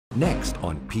Next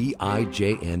on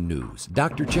PIJN News,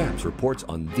 Dr. Chaps reports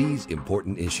on these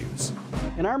important issues.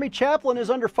 An Army chaplain is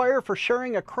under fire for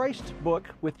sharing a Christ book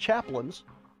with chaplains.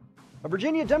 A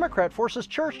Virginia Democrat forces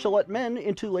church to let men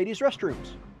into ladies' restrooms.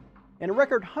 And a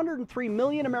record 103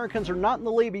 million Americans are not in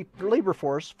the labor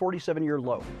force, 47-year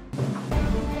low.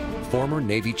 Former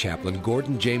Navy chaplain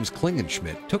Gordon James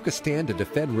Klingenschmidt took a stand to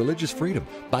defend religious freedom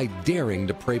by daring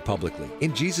to pray publicly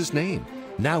in Jesus' name.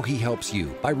 Now he helps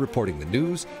you by reporting the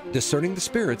news, discerning the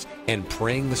spirits, and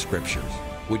praying the scriptures.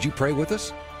 Would you pray with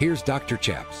us? Here's Dr.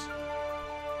 Chaps.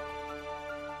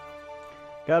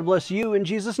 God bless you in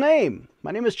Jesus' name.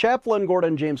 My name is Chaplain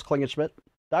Gordon James Klingenschmidt,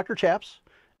 Dr. Chaps,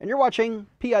 and you're watching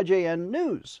PIJN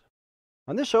News.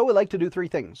 On this show, we like to do three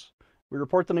things. We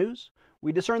report the news,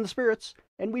 we discern the spirits,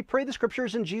 and we pray the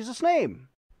scriptures in Jesus' name.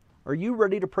 Are you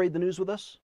ready to pray the news with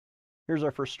us? Here's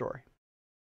our first story.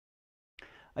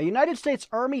 A United States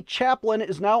Army chaplain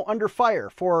is now under fire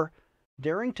for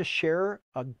daring to share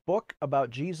a book about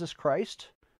Jesus Christ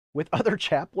with other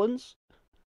chaplains.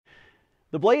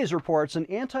 The Blaze reports an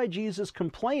anti-Jesus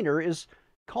complainer is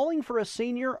calling for a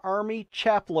senior Army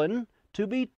chaplain to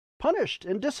be punished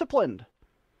and disciplined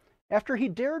after he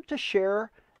dared to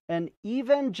share an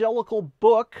evangelical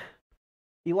book,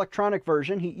 electronic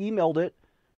version. He emailed it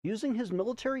using his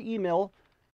military email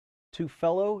to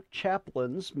fellow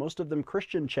chaplains, most of them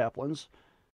Christian chaplains,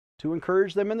 to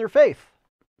encourage them in their faith.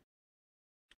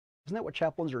 Isn't that what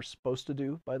chaplains are supposed to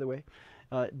do, by the way?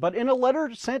 But in a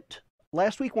letter sent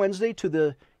last week Wednesday to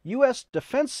the U.S.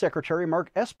 Defense Secretary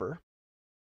Mark Esper,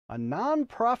 a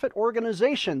nonprofit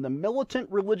organization, the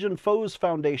Militant Religion Foes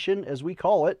Foundation, as we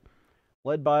call it,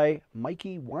 led by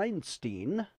Mikey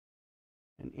Weinstein,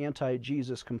 an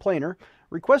anti-Jesus complainer,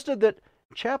 requested that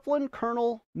Chaplain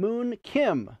Colonel Moon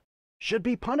Kim should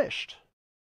be punished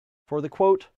for the,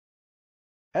 quote,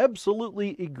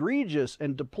 absolutely egregious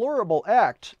and deplorable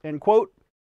act, end quote,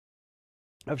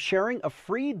 of sharing a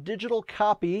free digital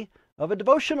copy of a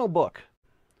devotional book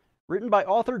written by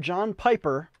author John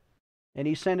Piper, and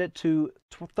he sent it to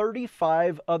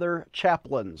 35 other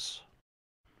chaplains.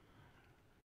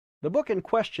 The book in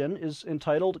question is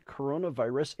entitled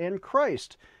Coronavirus and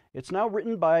Christ. It's now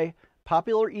written by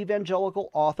popular evangelical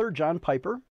author John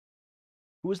Piper,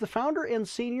 who is the founder and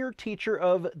senior teacher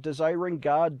of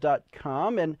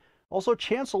DesiringGod.com and also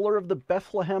chancellor of the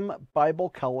Bethlehem Bible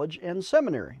College and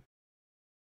Seminary.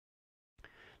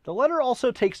 The letter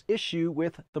also takes issue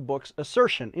with the book's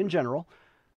assertion, in general,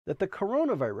 that the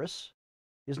coronavirus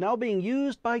is now being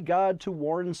used by God to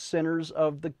warn sinners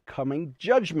of the coming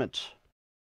judgment.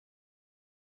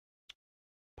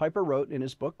 Piper wrote in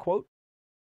his book, quote,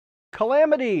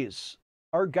 calamities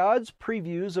are God's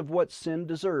previews of what sin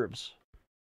deserves,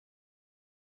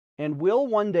 and will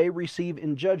one day receive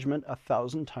in judgment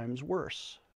 1,000 times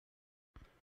worse.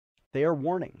 They are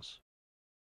warnings.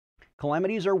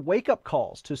 Calamities are wake-up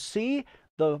calls to see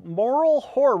the moral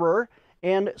horror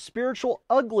and spiritual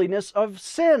ugliness of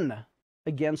sin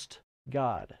against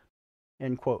God.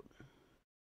 End quote.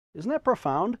 Isn't that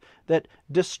profound? That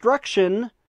destruction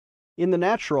in the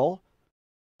natural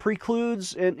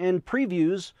precludes and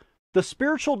previews the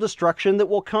spiritual destruction that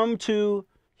will come to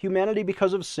humanity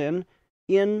because of sin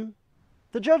in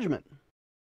the judgment.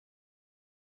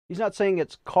 He's not saying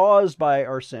it's caused by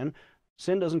our sin.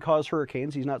 Sin doesn't cause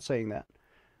hurricanes. He's not saying that.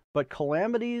 But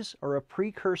calamities are a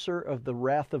precursor of the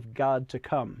wrath of God to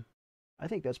come. I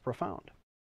think that's profound.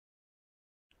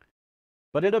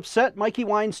 But it upset Mikey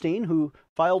Weinstein, who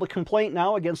filed a complaint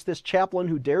now against this chaplain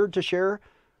who dared to share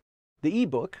the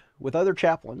ebook with other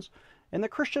chaplains. And the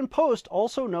Christian Post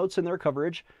also notes in their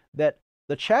coverage that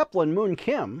the chaplain, Moon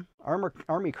Kim,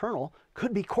 Army colonel,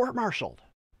 could be court-martialed.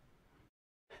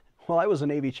 Well, I was a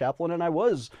Navy chaplain, and I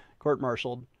was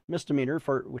court-martialed, misdemeanor,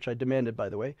 for which I demanded, by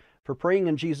the way, for praying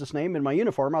in Jesus' name in my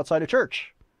uniform outside of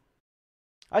church.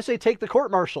 I say take the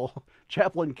court-martial,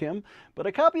 Chaplain Kim, but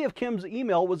a copy of Kim's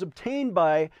email was obtained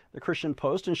by the Christian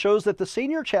Post and shows that the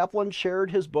senior chaplain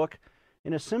shared his book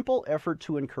in a simple effort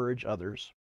to encourage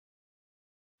others.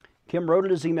 Kim wrote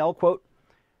in his email, quote,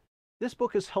 this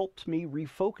book has helped me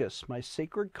refocus my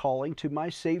sacred calling to my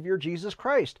Savior Jesus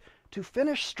Christ to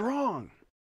finish strong.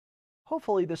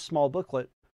 Hopefully this small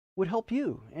booklet would help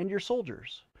you and your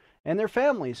soldiers and their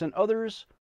families and others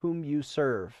whom you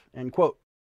serve. End quote.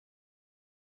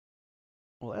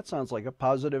 Well, that sounds like a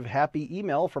positive, happy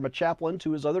email from a chaplain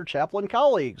to his other chaplain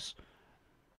colleagues.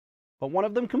 But one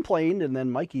of them complained, and then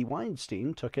Mikey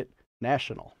Weinstein took it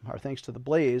national. Our thanks to the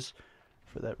Blaze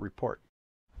for that report.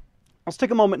 Let's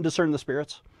take a moment and discern the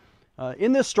spirits.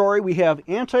 In this story, we have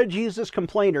anti-Jesus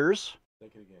complainers.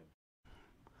 Take it again.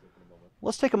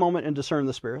 Let's take a moment and discern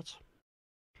the spirits.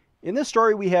 In this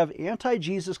story, we have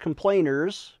anti-Jesus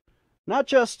complainers, not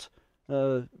just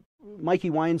Mikey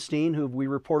Weinstein, who we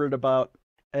reported about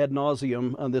ad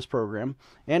nauseum on this program,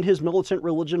 and his Militant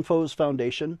Religion Foes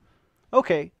Foundation.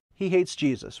 Okay, he hates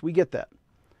Jesus. We get that.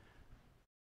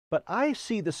 But I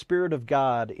see the Spirit of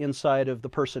God inside of the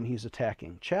person he's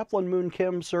attacking. Chaplain Moon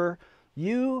Kim, sir,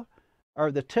 you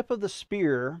are the tip of the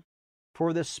spear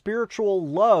for this spiritual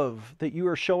love that you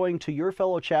are showing to your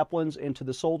fellow chaplains and to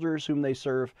the soldiers whom they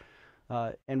serve.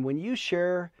 And when you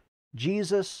share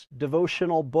Jesus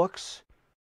devotional books,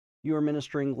 you are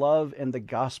ministering love and the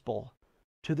gospel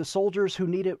to the soldiers who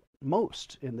need it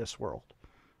most in this world,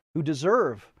 who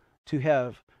deserve to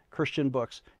have Christian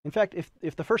books. In fact,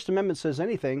 if the First Amendment says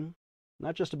anything,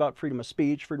 not just about freedom of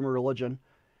speech, freedom of religion,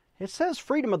 it says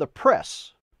freedom of the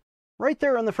press, right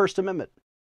there in the First Amendment.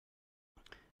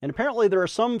 And apparently there are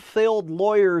some failed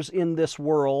lawyers in this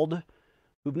world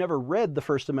who've never read the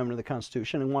First Amendment of the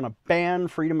Constitution and want to ban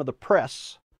freedom of the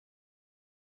press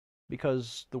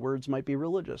because the words might be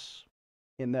religious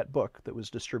in that book that was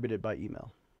distributed by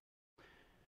email.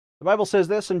 The Bible says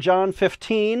this in John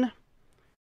 15.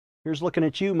 Here's looking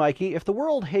at you, Mikey. If the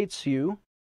world hates you,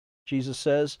 Jesus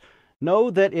says, know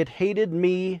that it hated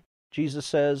me, Jesus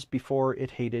says, before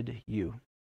it hated you.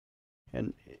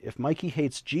 And if Mikey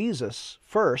hates Jesus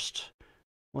first,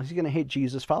 well, he's going to hate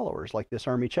Jesus' followers, like this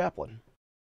Army chaplain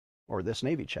or this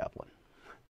Navy chaplain.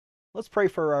 Let's pray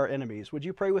for our enemies. Would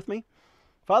you pray with me?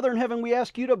 Father in heaven, we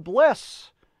ask you to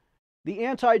bless the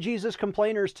anti-Jesus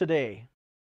complainers today.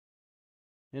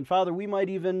 And Father, we might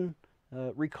even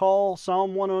recall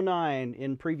Psalm 109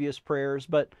 in previous prayers,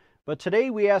 but today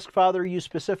we ask, Father, you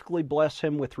specifically bless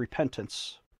him with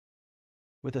repentance,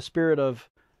 with a spirit of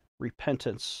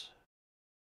repentance,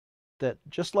 that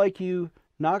just like you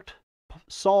knocked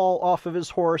Saul off of his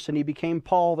horse and he became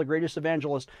Paul, the greatest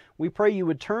evangelist, we pray you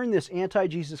would turn this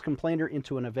anti-Jesus complainer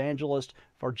into an evangelist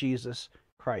for Jesus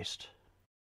Christ.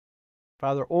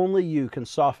 Father, only you can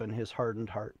soften his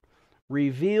hardened heart.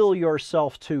 Reveal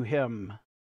yourself to him.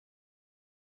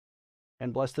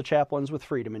 And bless the chaplains with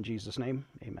freedom in Jesus' name.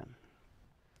 Amen.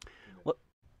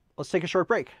 Let's take a short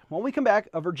break. When we come back,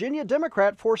 a Virginia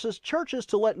Democrat forces churches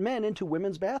to let men into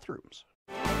women's bathrooms.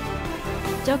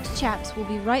 Dr. Chaps will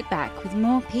be right back with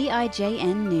more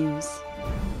PIJN news.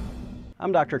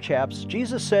 I'm Dr. Chaps.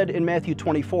 Jesus said in Matthew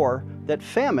 24 that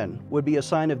famine would be a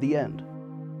sign of the end.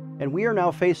 And we are now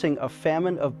facing a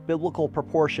famine of biblical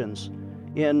proportions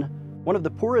in one of the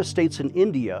poorest states in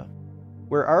India,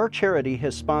 where our charity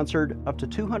has sponsored up to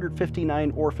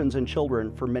 259 orphans and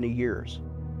children for many years.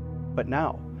 But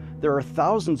now, there are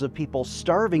thousands of people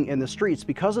starving in the streets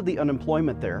because of the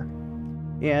unemployment there,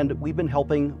 and we've been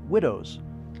helping widows,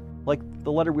 like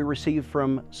the letter we received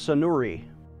from Sanuri,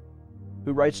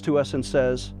 who writes to us and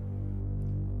says,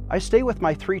 I stay with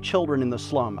my 3 children in the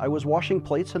slum. I was washing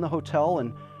plates in the hotel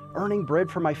and earning bread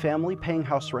for my family, paying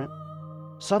house rent.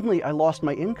 Suddenly, I lost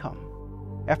my income.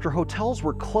 After hotels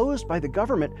were closed by the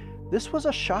government, this was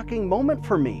a shocking moment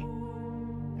for me.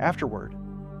 Afterward,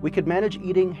 we could manage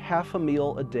eating half a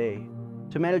meal a day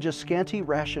to manage a scanty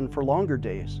ration for longer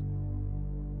days.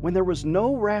 When there was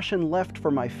no ration left for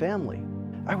my family,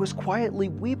 I was quietly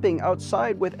weeping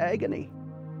outside with agony.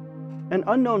 An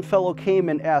unknown fellow came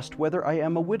and asked whether I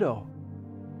am a widow.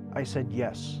 I said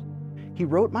yes. He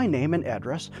wrote my name and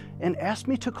address and asked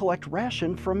me to collect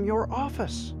ration from your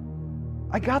office.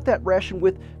 I got that ration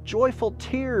with joyful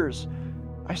tears.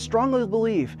 I strongly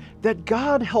believe that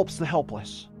God helps the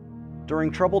helpless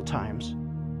during troubled times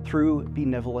through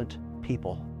benevolent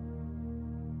people.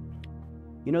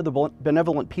 You know, the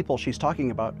benevolent people she's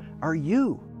talking about are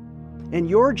you. And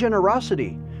your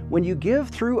generosity, when you give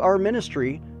through our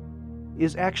ministry,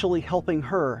 is actually helping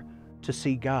her to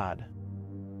see God.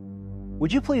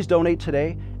 Would you please donate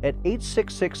today at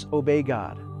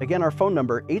 866-OBEY-GOD? Again, our phone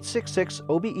number,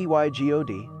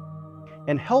 866-OBEY-GOD,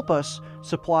 and help us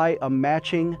supply a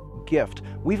matching gift.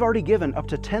 We've already given up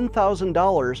to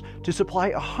 $10,000 to supply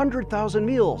 100,000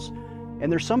 meals,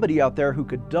 and there's somebody out there who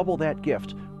could double that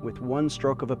gift with one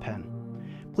stroke of a pen.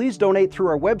 Please donate through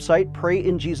our website,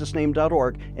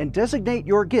 prayinjesusname.org, and designate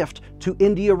your gift to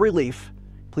India Relief.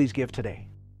 Please give today.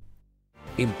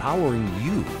 Empowering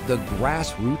you, the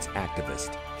grassroots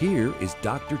activist. Here is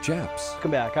Dr. Chaps.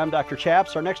 Welcome back. I'm Dr.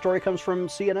 Chaps. Our next story comes from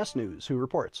CNS News, who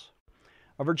reports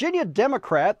a Virginia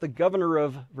Democrat, the governor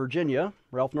of Virginia,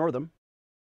 Ralph Northam,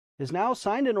 has now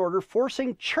signed an order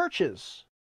forcing churches,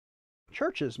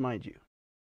 mind you,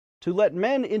 to let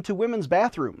men into women's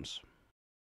bathrooms.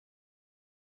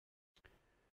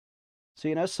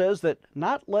 CNS says that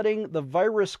not letting the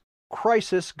virus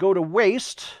crisis go to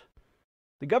waste,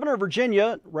 the governor of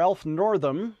Virginia, Ralph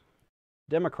Northam,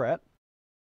 Democrat,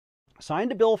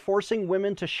 signed a bill forcing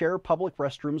women to share public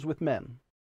restrooms with men,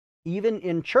 even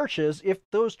in churches if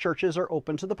those churches are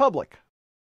open to the public.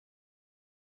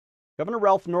 Governor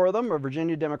Ralph Northam, a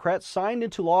Virginia Democrat, signed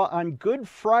into law on Good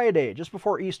Friday, just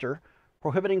before Easter,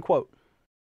 prohibiting, quote,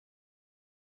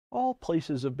 all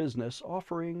places of business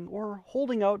offering or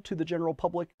holding out to the general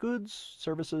public goods,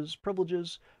 services,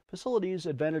 privileges, facilities,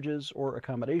 advantages, or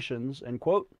accommodations, end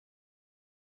quote.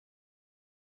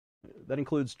 That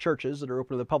includes churches that are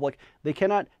open to the public. They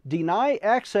cannot deny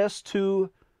access to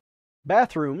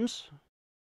bathrooms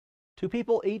to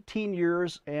people 18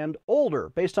 years and older,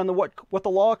 based on what the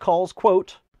law calls,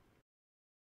 quote,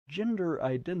 gender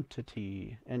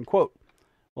identity, end quote.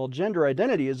 Well, gender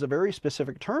identity is a very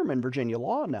specific term in Virginia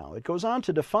law now. It goes on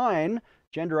to define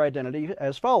gender identity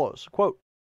as follows, quote,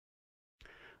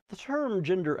 the term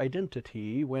gender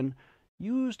identity, when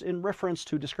used in reference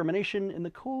to discrimination in the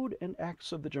Code and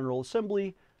Acts of the General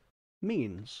Assembly,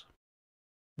 means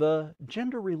the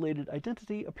gender-related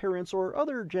identity, appearance, or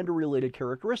other gender-related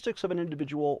characteristics of an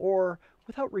individual, or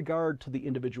without regard to the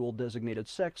individual designated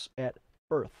sex at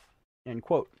birth, end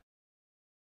quote.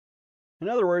 In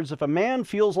other words, if a man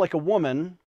feels like a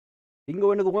woman, he can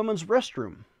go into the women's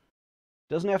restroom.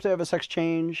 Doesn't have to have a sex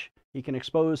change. He can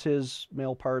expose his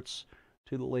male parts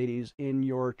to the ladies in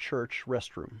your church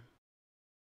restroom.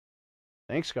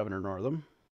 Thanks, Governor Northam.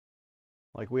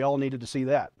 Like, we all needed to see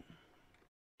that.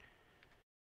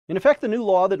 In effect, the new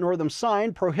law that Northam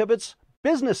signed prohibits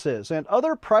businesses and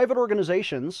other private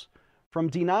organizations from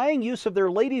denying use of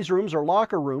their ladies' rooms or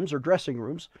locker rooms or dressing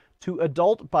rooms to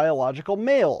adult biological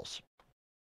males.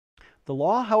 The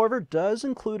law, however, does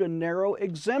include a narrow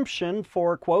exemption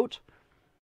for, quote,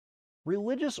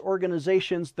 religious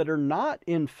organizations that are not,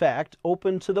 in fact,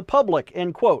 open to the public,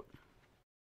 end quote.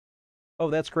 Oh,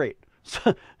 that's great.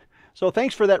 So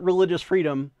thanks for that religious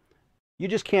freedom. You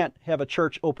just can't have a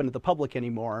church open to the public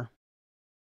anymore,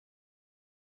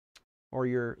 or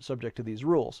you're subject to these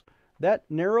rules. That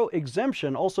narrow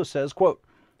exemption also says, quote,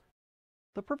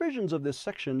 the provisions of this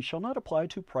section shall not apply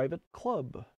to private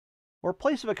club or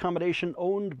place of accommodation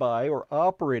owned by or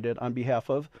operated on behalf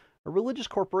of a religious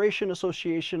corporation,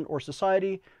 association, or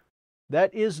society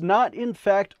that is not in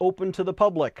fact open to the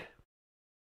public.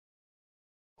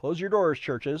 Close your doors,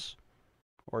 churches,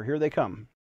 or here they come.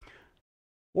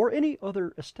 Or any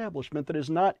other establishment that is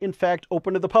not in fact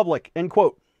open to the public, end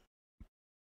quote.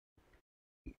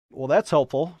 Well, that's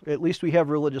helpful. At least we have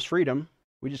religious freedom.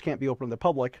 We just can't be open to the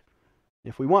public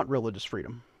if we want religious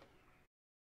freedom.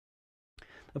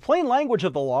 The plain language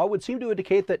of the law would seem to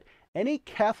indicate that any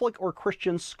Catholic or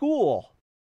Christian school,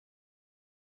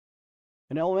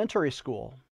 an elementary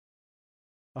school,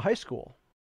 a high school,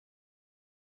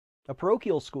 a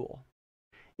parochial school,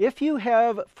 if you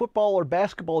have football or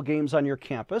basketball games on your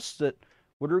campus that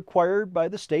would be required by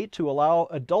the state to allow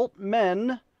adult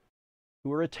men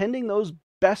who are attending those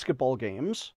basketball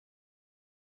games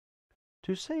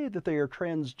to say that they are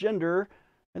transgender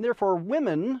and therefore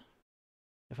women,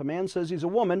 if a man says he's a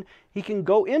woman, he can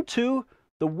go into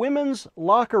the women's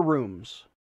locker rooms,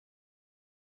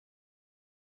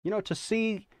 to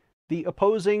see the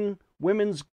opposing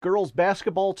women's girls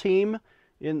basketball team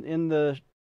in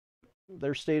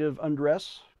their state of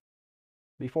undress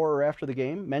before or after the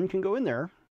game. Men can go in there.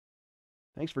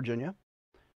 Thanks, Virginia.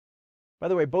 By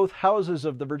the way, both houses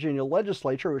of the Virginia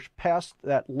legislature, which passed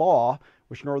that law,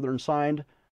 which Northern signed,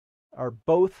 are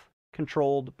both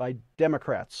controlled by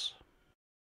Democrats.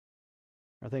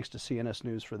 Our thanks to CNS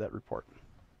News for that report.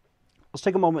 Let's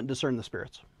take a moment and discern the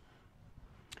spirits.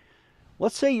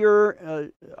 Let's say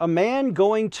you're a man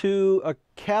going to a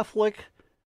Catholic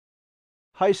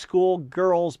high school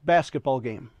girls basketball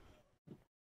game,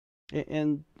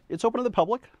 and it's open to the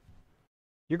public.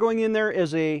 You're going in there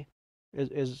as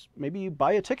maybe you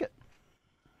buy a ticket.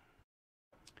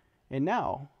 And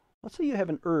now, let's say you have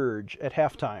an urge at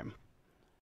halftime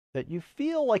that you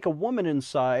feel like a woman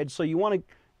inside, so you want to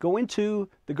go into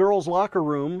the girls' locker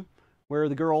room where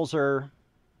the girls are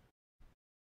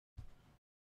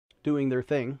doing their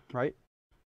thing, right?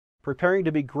 Preparing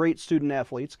to be great student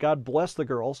athletes. God bless the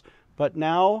girls. But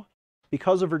now,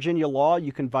 because of Virginia law,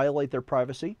 you can violate their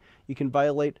privacy. You can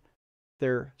violate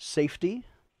their safety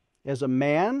as a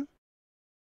man,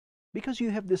 because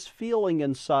you have this feeling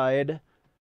inside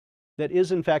that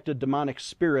is in fact a demonic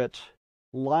spirit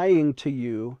lying to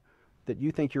you that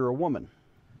you think you're a woman.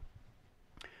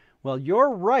 Well,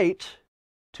 your right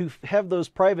to have those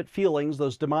private feelings,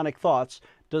 those demonic thoughts,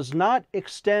 does not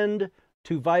extend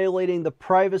to violating the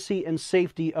privacy and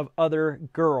safety of other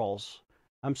girls.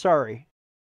 I'm sorry.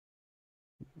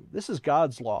 This is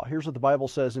God's law. Here's what the Bible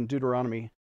says in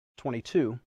Deuteronomy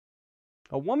 22.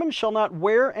 A woman shall not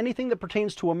wear anything that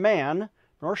pertains to a man,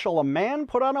 nor shall a man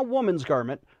put on a woman's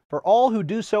garment, for all who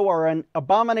do so are an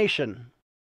abomination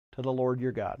to the Lord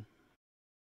your God.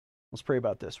 Let's pray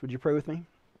about this. Would you pray with me?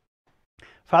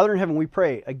 Father in heaven, we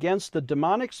pray against the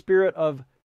demonic spirit of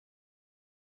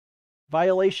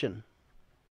violation,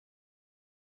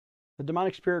 the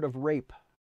demonic spirit of rape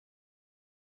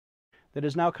that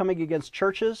is now coming against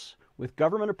churches with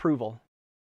government approval,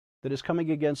 that is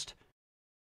coming against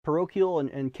parochial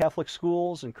and Catholic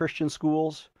schools and Christian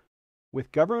schools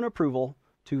with government approval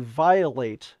to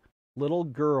violate little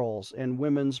girls and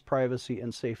women's privacy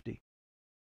and safety.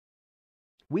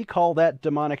 We call that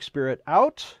demonic spirit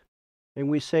out, and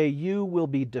we say, you will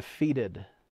be defeated.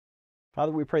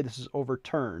 Father, we pray this is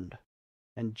overturned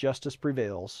and justice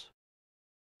prevails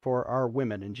for our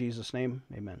women. In Jesus' name,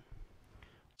 amen.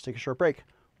 Let's take a short break.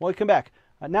 When we come back,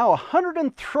 now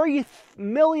 103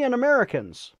 million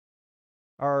Americans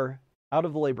are out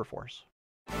of the labor force.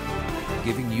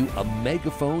 Giving you a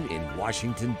megaphone in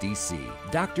Washington, D.C.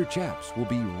 Dr. Chaps will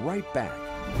be right back.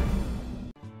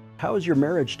 How is your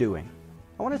marriage doing?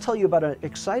 I want to tell you about an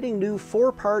exciting new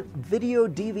 4-part video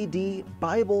DVD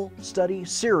Bible study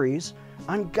series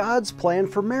on God's plan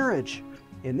for marriage.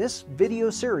 In this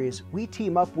video series, we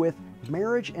team up with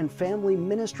marriage and family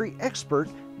ministry expert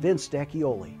Vince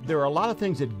D'Acchioli. There are a lot of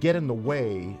things that get in the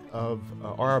way of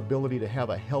our ability to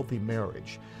have a healthy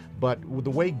marriage. But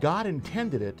the way God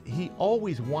intended it, He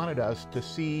always wanted us to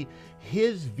see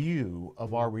His view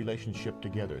of our relationship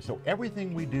together. So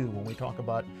everything we do when we talk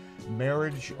about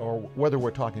marriage, or whether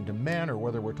we're talking to men or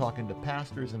whether we're talking to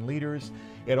pastors and leaders,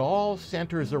 it all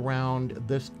centers around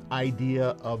this idea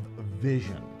of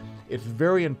vision. It's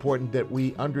very important that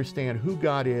we understand who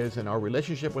God is and our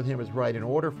relationship with Him is right in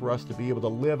order for us to be able to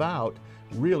live out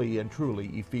really and truly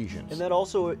Ephesians. And that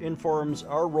also informs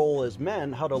our role as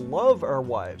men, how to love our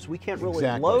wives. We can't really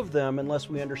love them unless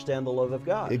we understand the love of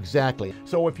God. Exactly.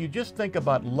 So if you just think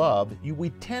about love,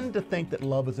 we tend to think that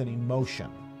love is an emotion.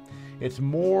 It's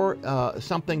more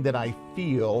something that I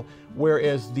feel,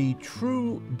 whereas the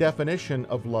true definition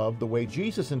of love, the way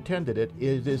Jesus intended it,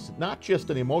 is not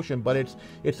just an emotion, but it's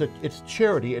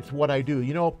charity. It's what I do.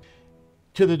 You know,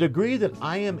 to the degree that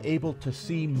I am able to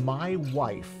see my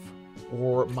wife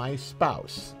or my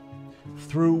spouse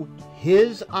through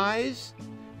His eyes,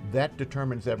 that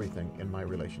determines everything in my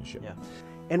relationship. Yeah.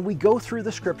 And we go through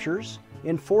the scriptures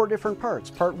in 4 different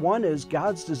parts. Part 1 is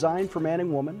God's design for man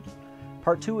and woman.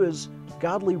 Part 2 is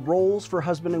godly roles for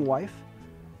husband and wife.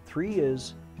 3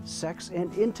 is sex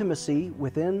and intimacy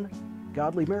within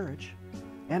godly marriage.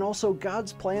 And also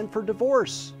God's plan for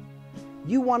divorce.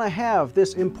 You want to have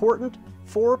this important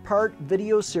 4-part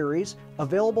video series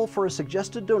available for a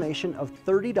suggested donation of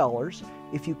 $30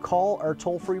 if you call our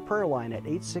toll-free prayer line at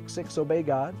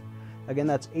 866-OBEY-GOD. Again,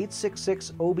 that's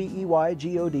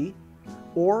 866-OBEY-GOD.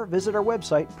 Or visit our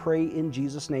website,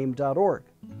 prayinjesusname.org.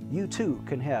 You too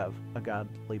can have a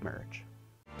godly marriage.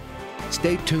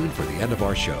 Stay tuned for the end of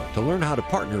our show to learn how to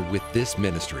partner with this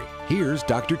ministry. Here's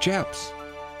Dr. Chaps.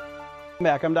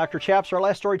 Back, I'm Dr. Chaps. Our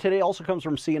last story today also comes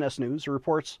from CNS News. It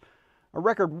reports a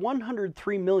record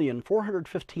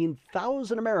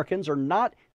 103,415,000 Americans are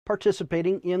not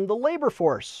participating in the labor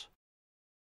force.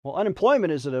 Well,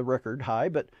 unemployment is at a record high,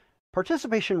 but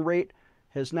participation rate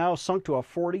has now sunk to a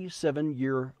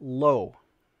 47-year low.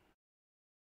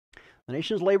 The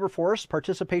nation's labor force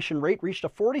participation rate reached a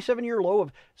 47-year low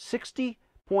of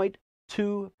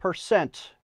 60.2%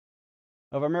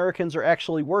 of Americans are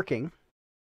actually working.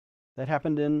 That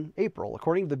happened in April.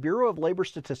 According to the Bureau of Labor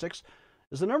Statistics,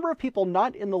 as the number of people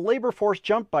not in the labor force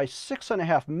jumped by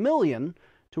 6.5 million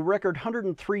to a record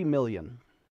 103 million.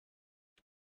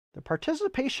 The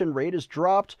participation rate has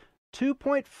dropped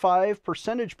 2.5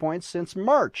 percentage points since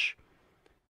March,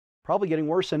 probably getting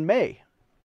worse in May.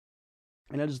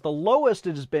 And it is the lowest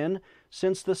it has been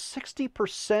since the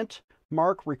 60%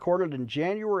 mark recorded in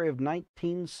January of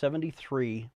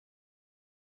 1973. You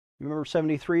remember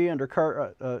 73 under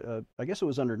I guess it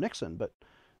was under Nixon, but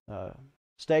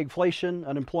stagflation,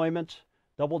 unemployment,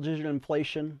 double-digit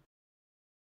inflation,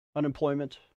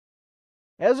 unemployment.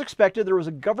 As expected, there was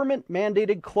a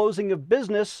government-mandated closing of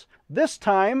business, this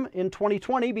time in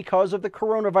 2020 because of the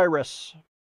coronavirus.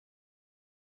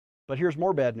 But here's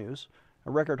more bad news.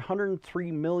 A record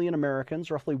 103 million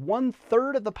Americans, roughly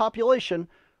 1/3 of the population,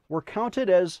 were counted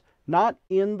as not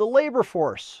in the labor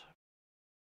force.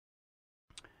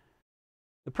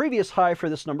 The previous high for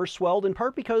this number swelled in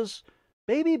part because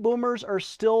baby boomers are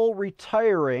still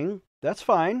retiring. That's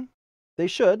fine. They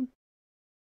should.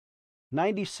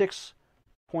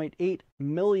 96.8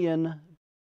 million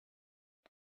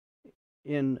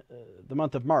in the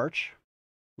month of March,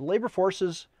 The labor force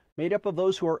is made up of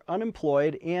those who are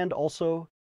unemployed and also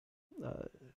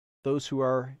those who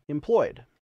are employed.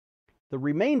 The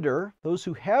remainder, those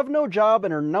who have no job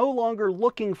and are no longer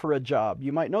looking for a job,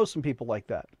 you might know some people like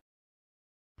that,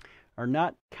 are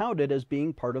not counted as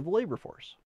being part of the labor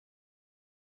force.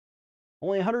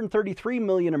 Only 133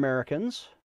 million Americans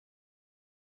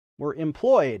were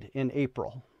employed in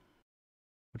April,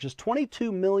 which is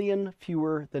 22 million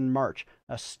fewer than March.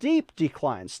 A steep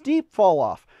decline, steep fall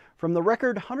off from the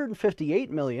record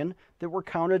 158 million that were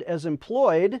counted as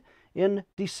employed in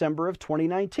December of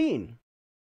 2019.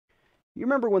 You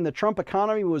remember when the Trump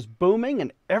economy was booming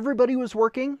and everybody was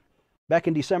working back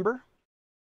in December?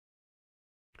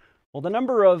 Well, the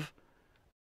number of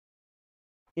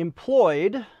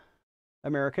employed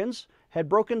Americans had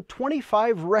broken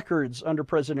 25 records under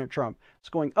President Trump. It's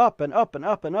going up and up and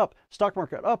up and up. Stock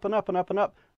market up and up and up and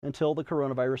up until the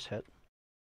coronavirus hit.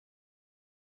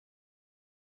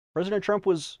 President Trump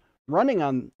was running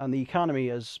on the economy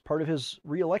as part of his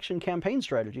re-election campaign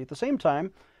strategy. At the same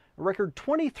time, a record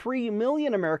 23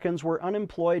 million Americans were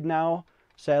unemployed now,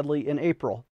 sadly, in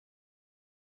April.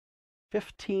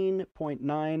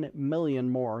 15.9 million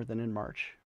more than in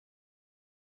March.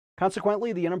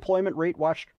 Consequently, the unemployment rate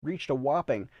reached a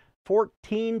whopping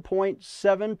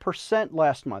 14.7%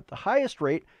 last month, the highest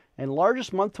rate and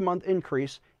largest month-to-month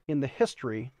increase in the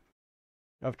history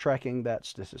of tracking that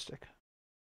statistic,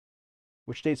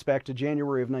 which dates back to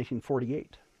January of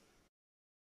 1948.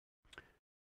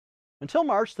 Until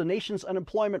March, the nation's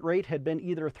unemployment rate had been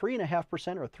either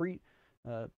 3.5% or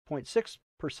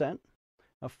 3.6%,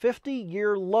 a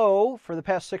 50-year low for the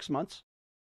past 6 months.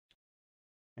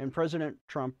 And President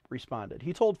Trump responded.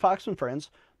 He told Fox and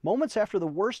Friends, moments after the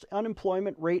worst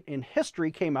unemployment rate in history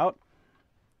came out,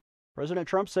 President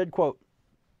Trump said, quote,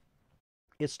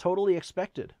 "It's totally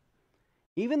expected.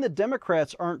 Even the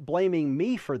Democrats aren't blaming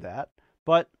me for that,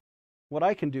 but what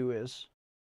I can do is,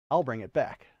 I'll bring it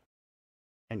back."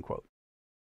 End quote.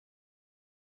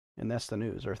 And that's the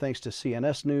news. Or thanks to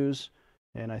CNS News,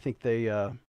 and I think they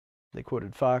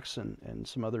quoted Fox and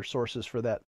some other sources for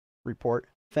that report.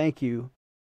 Thank you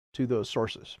to those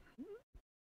sources.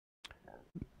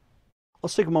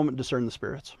 Let's take a moment to discern the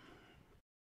spirits.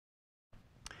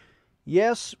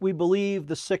 Yes, we believe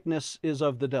the sickness is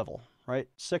of the devil, right?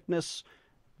 Sickness,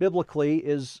 biblically,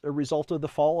 is a result of the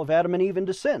fall of Adam and Eve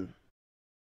into sin.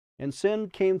 And sin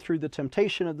came through the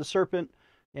temptation of the serpent,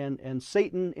 and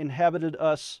Satan inhabited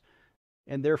us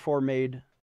and therefore made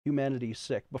humanity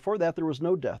sick. Before that, there was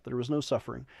no death, there was no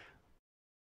suffering.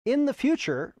 In the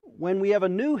future, when we have a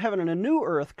new heaven and a new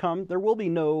earth come, there will be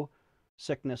no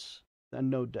sickness and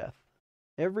no death.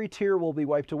 Every tear will be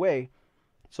wiped away.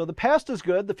 So the past is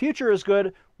good, the future is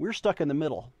good, we're stuck in the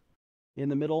middle. In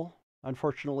the middle,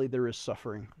 unfortunately, there is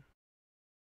suffering.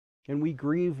 And we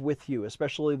grieve with you,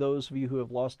 especially those of you who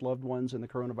have lost loved ones in the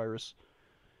coronavirus.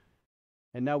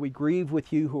 And now we grieve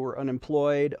with you who are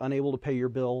unemployed, unable to pay your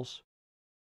bills.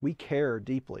 We care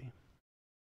deeply.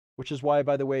 Which is why,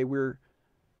 by the way, we're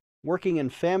working in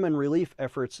famine relief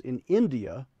efforts in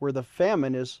India, where the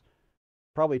famine is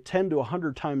probably 10 to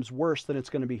 100 times worse than it's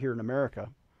going to be here in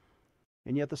America.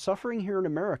 And yet the suffering here in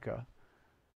America,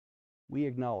 we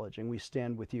acknowledge and we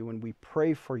stand with you and we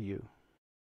pray for you.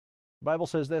 The Bible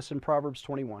says this in Proverbs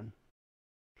 21.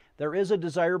 There is a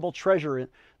desirable treasure in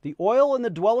the oil and the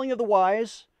dwelling of the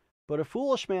wise, but a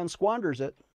foolish man squanders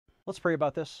it. Let's pray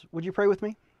about this. Would you pray with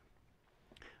me?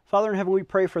 Father in heaven, we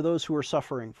pray for those who are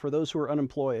suffering, for those who are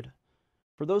unemployed,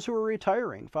 for those who are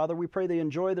retiring. Father, we pray they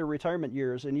enjoy their retirement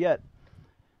years, and yet,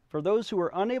 for those who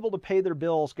are unable to pay their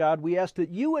bills, God, we ask that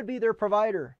you would be their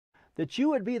provider, that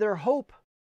you would be their hope,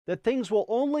 that things will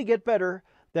only get better,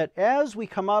 that as we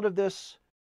come out of this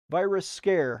virus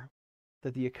scare,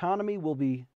 that the economy will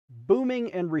be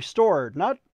booming and restored,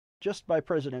 not just by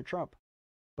President Trump,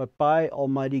 but by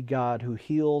Almighty God, who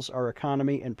heals our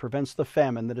economy and prevents the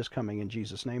famine that is coming. In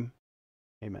Jesus' name,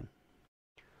 amen.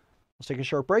 Let's take a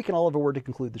short break, and I'll have a word to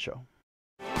conclude the show.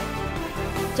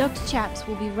 Dr. Chaps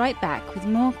will be right back with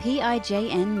more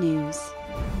PIJN news.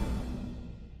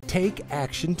 Take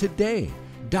action today.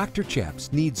 Dr.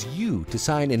 Chaps needs you to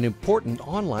sign an important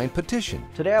online petition.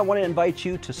 Today I want to invite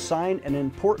you to sign an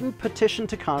important petition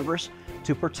to Congress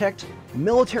to protect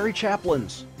military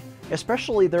chaplains,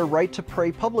 especially their right to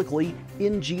pray publicly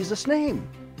in Jesus' name.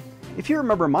 If you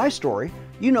remember my story,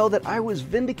 you know that I was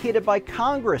vindicated by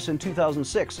Congress in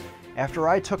 2006 after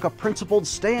I took a principled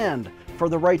stand for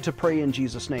the right to pray in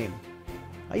Jesus' name.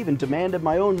 I even demanded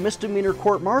my own misdemeanor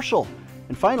court-martial,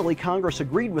 and finally Congress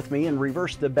agreed with me and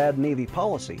reversed the bad Navy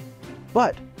policy.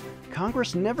 But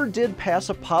Congress never did pass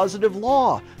a positive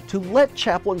law to let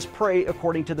chaplains pray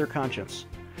according to their conscience.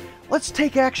 Let's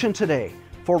take action today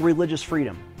for religious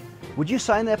freedom. Would you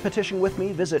sign that petition with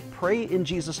me? Visit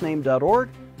prayinjesusname.org.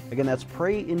 Again, that's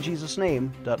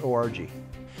prayinjesusname.org.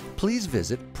 Please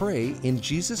visit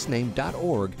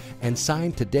prayinjesusname.org and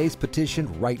sign today's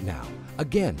petition right now.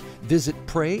 Again, visit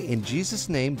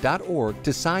prayinjesusname.org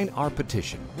to sign our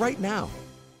petition right now.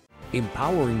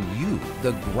 Empowering you,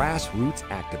 the grassroots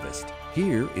activist.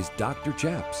 Here is Dr.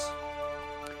 Chaps.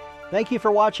 Thank you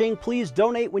for watching. Please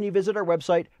donate when you visit our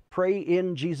website,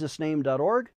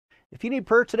 prayinjesusname.org. If you need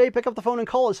prayer today, pick up the phone and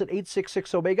call us at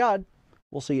 866-OBEY-GOD.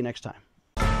 We'll see you next time.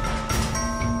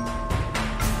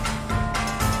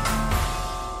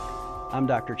 I'm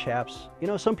Dr. Chaps. You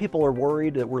know, some people are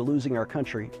worried that we're losing our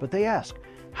country, but they ask,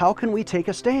 how can we take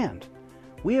a stand?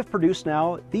 We have produced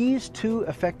now these two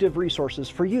effective resources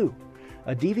for you,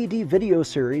 a DVD video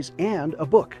series and a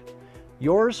book.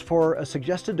 Yours for a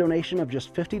suggested donation of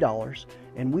just $50,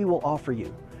 and we will offer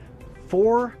you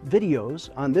 4 videos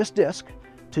on this disc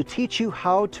to teach you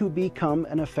how to become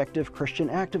an effective Christian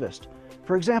activist.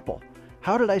 For example,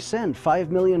 how did I send 5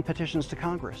 million petitions to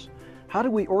Congress? How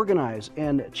did we organize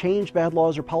and change bad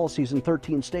laws or policies in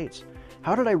 13 states?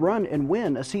 How did I run and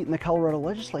win a seat in the Colorado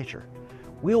legislature?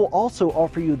 We will also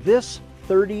offer you this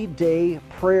 30-day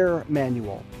prayer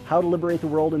manual, How to Liberate the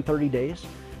World in 30 Days.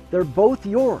 They're both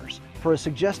yours for a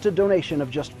suggested donation of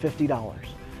just $50.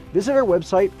 Visit our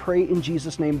website,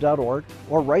 prayinjesusname.org,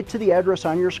 or write to the address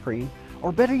on your screen,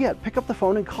 or better yet, pick up the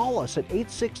phone and call us at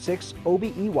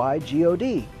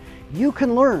 866-OBEY-GOD. You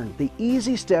can learn the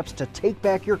easy steps to take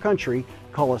back your country.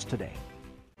 Call us today.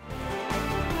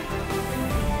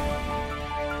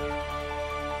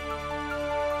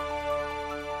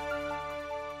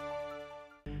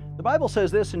 The Bible says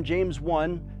this in James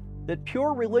 1, that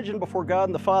pure religion before God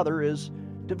and the Father is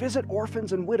to visit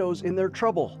orphans and widows in their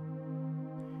trouble.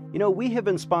 You know, we have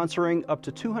been sponsoring up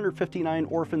to 259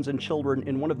 orphans and children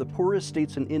in one of the poorest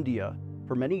states in India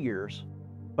for many years,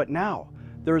 but now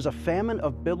there is a famine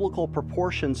of biblical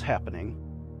proportions happening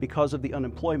because of the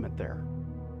unemployment there.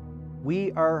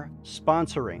 We are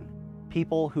sponsoring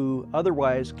people who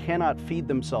otherwise cannot feed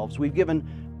themselves. We've given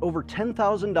over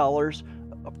 $10,000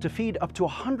 to feed up to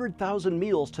 100,000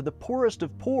 meals to the poorest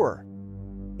of poor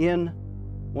in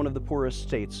one of the poorest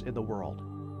states in the world.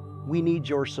 We need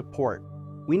your support.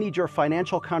 We need your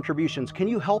financial contributions. Can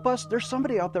you help us? There's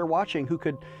somebody out there watching who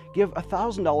could give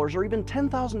 $1,000 or even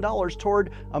 $10,000 toward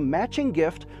a matching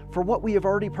gift for what we have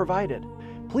already provided.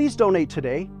 Please donate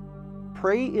today.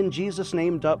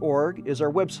 Prayinjesusname.org is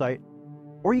our website,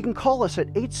 or you can call us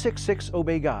at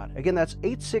 866-OBEY-GOD. Again, that's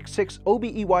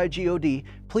 866-OBEY-GOD.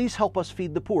 Please help us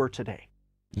feed the poor today.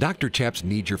 Dr. Chaps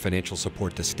needs your financial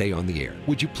support to stay on the air.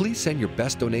 Would you please send your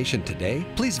best donation today?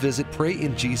 Please visit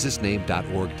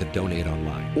prayinjesusname.org to donate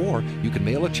online. Or you can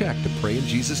mail a check to Pray in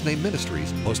Jesus Name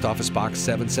Ministries, Post Office Box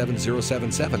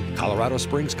 77077, Colorado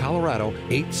Springs, Colorado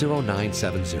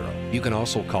 80970. You can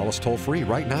also call us toll-free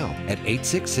right now at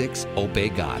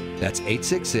 866-OBEY-GOD. That's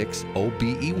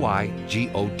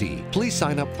 866-OBEY-GOD. Please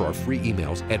sign up for our free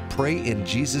emails at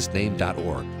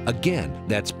prayinjesusname.org. Again,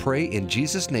 that's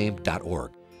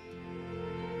prayinjesusname.org.